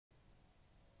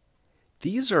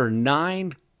These are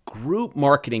 9 group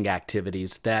marketing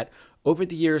activities that over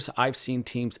the years I've seen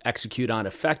teams execute on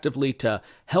effectively to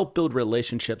help build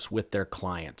relationships with their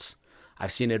clients.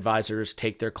 I've seen advisors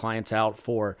take their clients out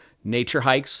for nature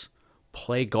hikes,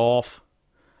 play golf.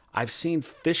 I've seen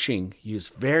fishing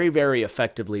used very, very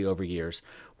effectively over years,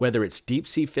 whether it's deep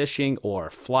sea fishing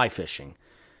or fly fishing.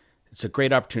 It's a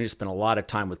great opportunity to spend a lot of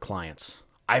time with clients.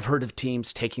 I've heard of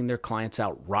teams taking their clients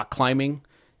out rock climbing,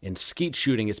 and skeet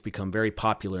shooting has become very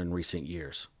popular in recent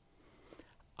years.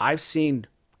 I've seen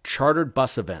chartered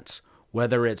bus events,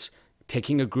 whether it's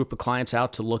taking a group of clients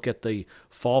out to look at the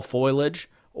fall foliage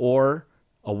or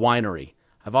a winery.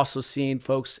 I've also seen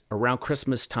folks around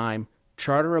Christmas time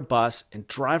charter a bus and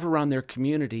drive around their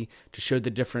community to show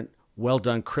the different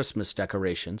well-done Christmas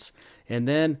decorations. And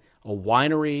then a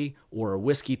winery or a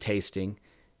whiskey tasting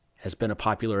has been a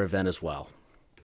popular event as well.